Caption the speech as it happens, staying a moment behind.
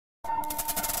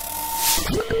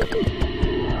If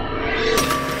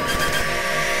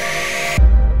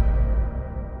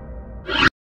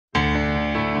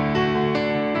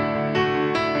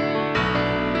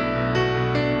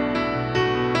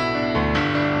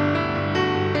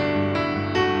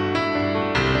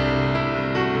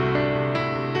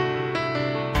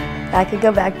I could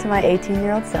go back to my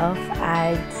 18-year-old self,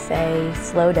 I'd say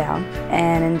slow down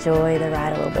and enjoy the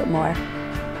ride a little bit more.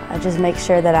 Just make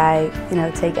sure that I,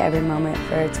 take every moment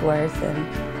for its worth, and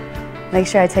make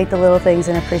sure I take the little things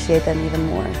and appreciate them even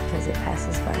more, because it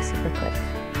passes by super quick.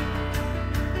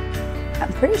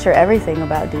 I'm pretty sure everything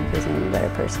about Duke has made me a better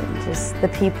person. Just the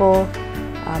people,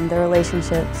 the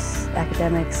relationships,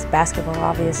 academics, basketball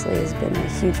obviously has been a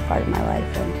huge part of my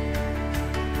life, and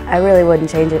I really wouldn't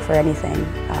change it for anything.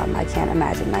 I can't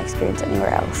imagine my experience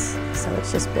anywhere else, so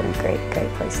it's just been a great, great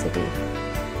place to be.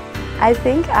 I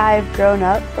think I've grown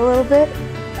up a little bit,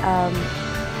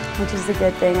 which is a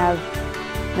good thing. I've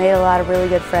made a lot of really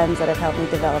good friends that have helped me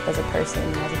develop as a person,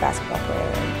 as a basketball player,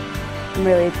 and I'm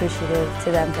really appreciative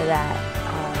to them for that.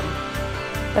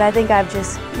 But I think I've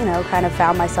just, kind of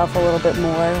found myself a little bit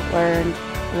more, learned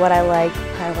what I like,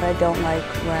 kind of what I don't like,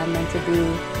 where I'm meant to be.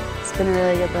 It's been a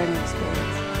really good learning experience.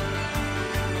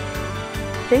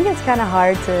 I think it's kind of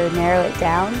hard to narrow it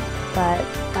down, but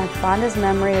my fondest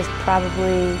memory is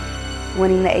probably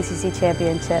winning the ACC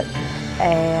championship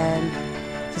and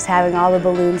just having all the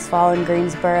balloons fall in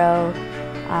Greensboro,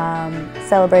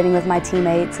 celebrating with my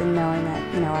teammates and knowing that,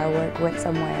 our work went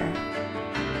somewhere.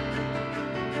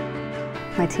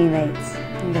 My teammates,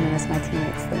 I'm gonna miss my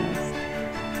teammates the most.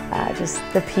 Just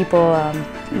the people,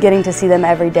 getting to see them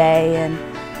every day and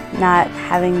not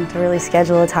having to really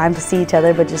schedule a time to see each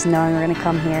other, but just knowing we're going to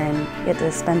come here and get to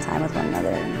spend time with one another.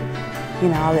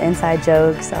 And, all the inside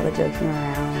jokes, all the joking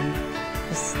around,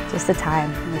 just the time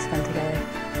we spend together.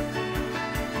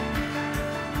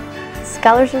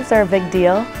 Scholarships are a big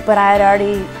deal, but I had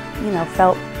already,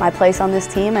 felt my place on this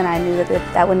team, and I knew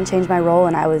that wouldn't change my role,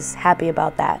 and I was happy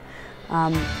about that.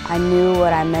 I knew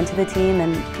what I meant to the team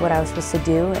and what I was supposed to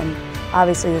do, and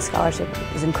obviously the scholarship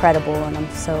is incredible, and I'm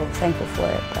so thankful for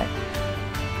it, but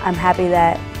I'm happy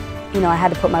that, I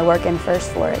had to put my work in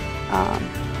first for it.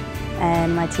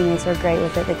 And my teammates were great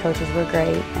with it, the coaches were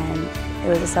great, and it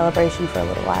was a celebration for a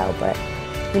little while, but,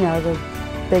 the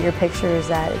bigger picture is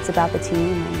that it's about the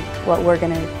team and what we're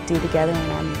going to do together,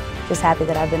 and I'm just happy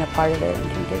that I've been a part of it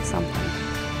and can give something.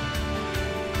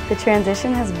 The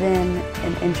transition has been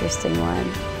an interesting one.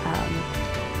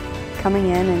 Coming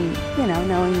in and,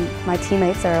 knowing my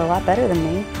teammates are a lot better than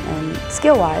me, and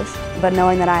skill-wise, but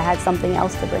knowing that I had something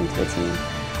else to bring to the team,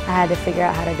 I had to figure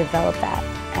out how to develop that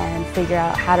and figure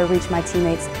out how to reach my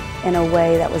teammates in a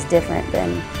way that was different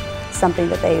than something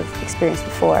that they've experienced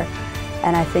before.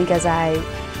 And I think as I,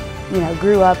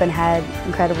 grew up and had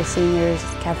incredible seniors,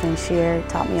 Kathleen Shear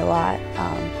taught me a lot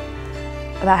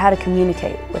about how to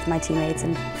communicate with my teammates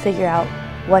and figure out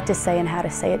what to say and how to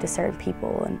say it to certain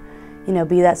people, and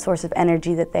be that source of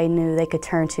energy that they knew they could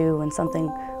turn to when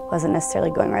something wasn't necessarily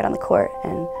going right on the court.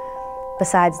 And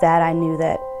besides that, I knew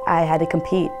that I had to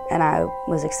compete, and I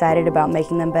was excited about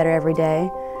making them better every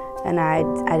day. And I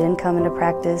didn't come into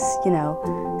practice,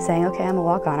 saying, okay, I'm a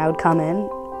walk-on. I would come in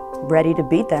ready to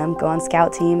beat them, go on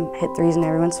scout team, hit threes in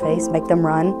everyone's face, make them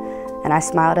run, and I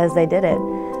smiled as they did it.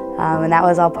 And that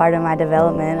was all part of my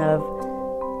development of,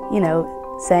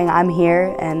 saying I'm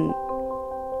here and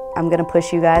I'm going to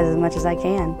push you guys as much as I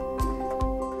can.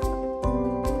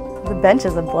 The bench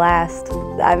is a blast.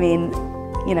 I mean,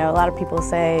 a lot of people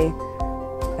say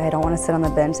they don't want to sit on the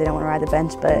bench, they don't want to ride the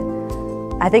bench, but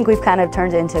I think we've kind of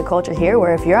turned it into a culture here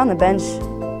where if you're on the bench,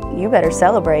 you better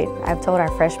celebrate. I've told our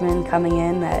freshmen coming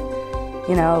in that,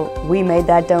 we made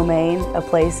that domain a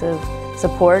place of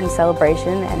support and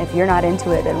celebration, and if you're not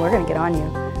into it, then we're going to get on you.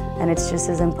 And it's just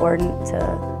as important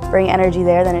to bring energy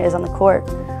there than it is on the court.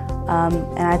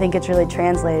 And I think it's really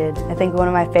translated. I think one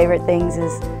of my favorite things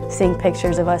is seeing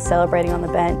pictures of us celebrating on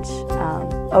the bench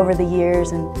over the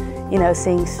years, and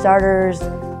seeing starters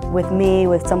with me,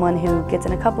 with someone who gets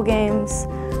in a couple games,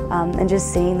 and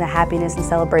just seeing the happiness and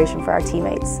celebration for our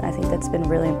teammates. I think that's been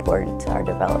really important to our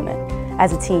development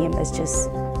as a team, is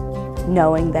just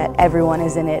knowing that everyone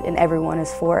is in it and everyone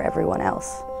is for everyone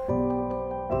else.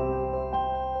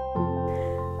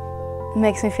 It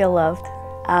makes me feel loved.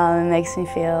 It makes me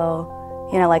feel,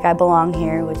 like I belong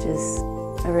here, which is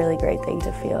a really great thing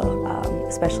to feel,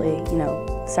 especially,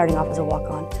 starting off as a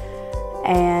walk-on.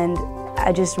 And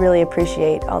I just really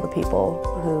appreciate all the people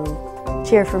who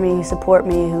cheer for me, who support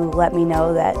me, who let me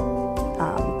know that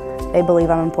they believe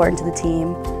I'm important to the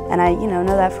team. And I, know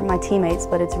that from my teammates,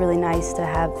 but it's really nice to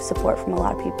have support from a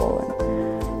lot of people. And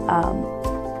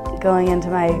Going into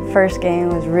my first game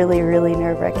was really, really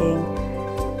nerve-wracking.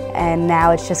 And now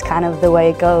it's just kind of the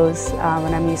way it goes,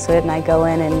 and I'm used to it, and I go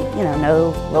in and know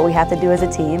what we have to do as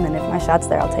a team, and if my shot's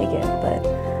there, I'll take it. But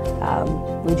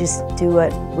we just do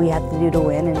what we have to do to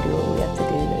win and do what we have to do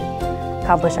to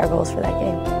accomplish our goals for that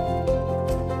game.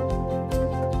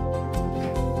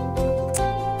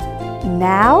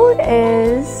 Now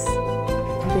is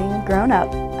being a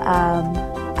grown-up.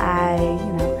 I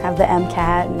have the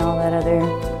MCAT and all that other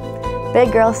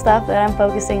big girl stuff that I'm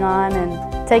focusing on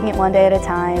and taking it one day at a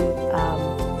time.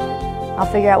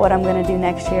 I'll figure out what I'm going to do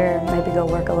next year, maybe go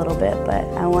work a little bit, but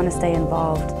I want to stay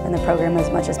involved in the program as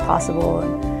much as possible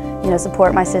and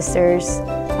support my sisters,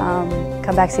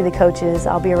 come back see the coaches.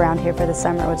 I'll be around here for the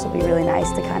summer, which will be really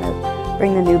nice to kind of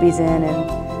bring the newbies in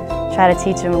and try to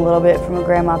teach them a little bit from a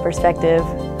grandma perspective.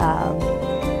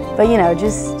 But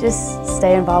just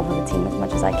stay involved with the team as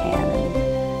much as I can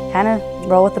and kind of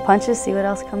roll with the punches, see what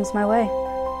else comes my way.